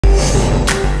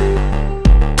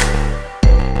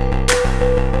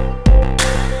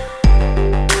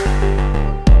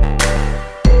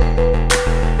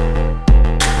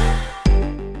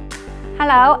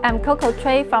Hello, I'm Coco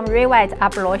from Rewrite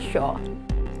Upload Shore.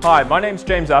 Hi, my name's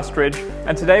James Astridge,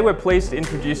 and today we're pleased to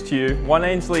introduce to you 1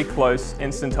 Ainslie Close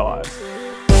Instant Ives.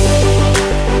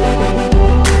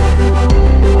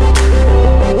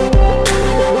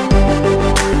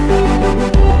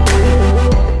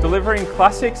 Delivering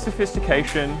classic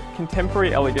sophistication,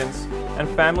 contemporary elegance, and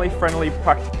family-friendly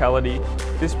practicality,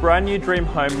 this brand new dream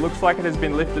home looks like it has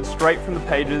been lifted straight from the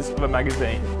pages of a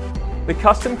magazine. The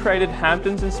custom-created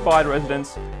Hamptons-inspired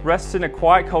residence rests in a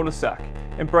quiet cul-de-sac,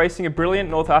 embracing a brilliant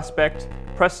north aspect,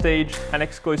 prestige, and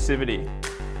exclusivity.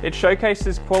 It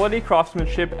showcases quality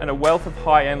craftsmanship and a wealth of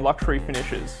high-end luxury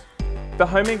finishes. The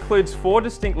home includes 4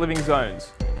 distinct living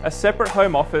zones, a separate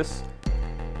home office.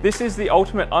 This is the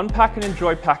ultimate unpack and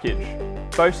enjoy package,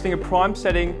 boasting a prime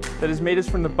setting that is meters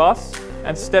from the bus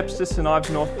and steps to St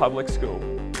Ives North Public School.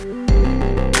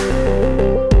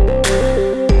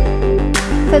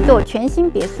 这座全新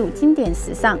别墅经典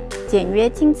时尚、简约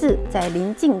精致，在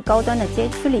临近高端的街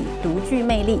区里独具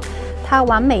魅力。它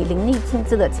完美淋漓尽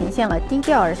致地呈现了低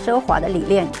调而奢华的理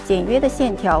念，简约的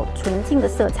线条、纯净的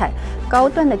色彩、高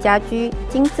端的家居、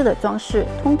精致的装饰、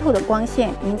通透的光线，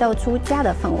营造出家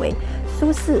的氛围。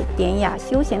舒适、典雅、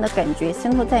休闲的感觉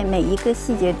渗透在每一个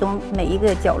细节中，每一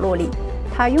个角落里。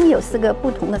 它拥有4个不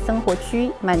同的生活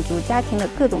区，满足家庭的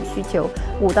各种需求。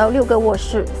5到6个卧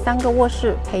室，3个卧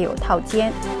室配有套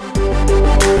间。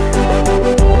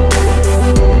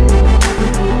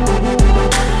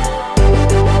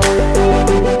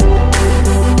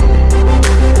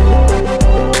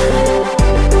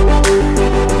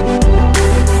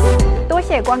多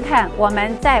谢观看，我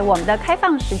们在我们的开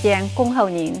放时间恭候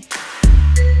您。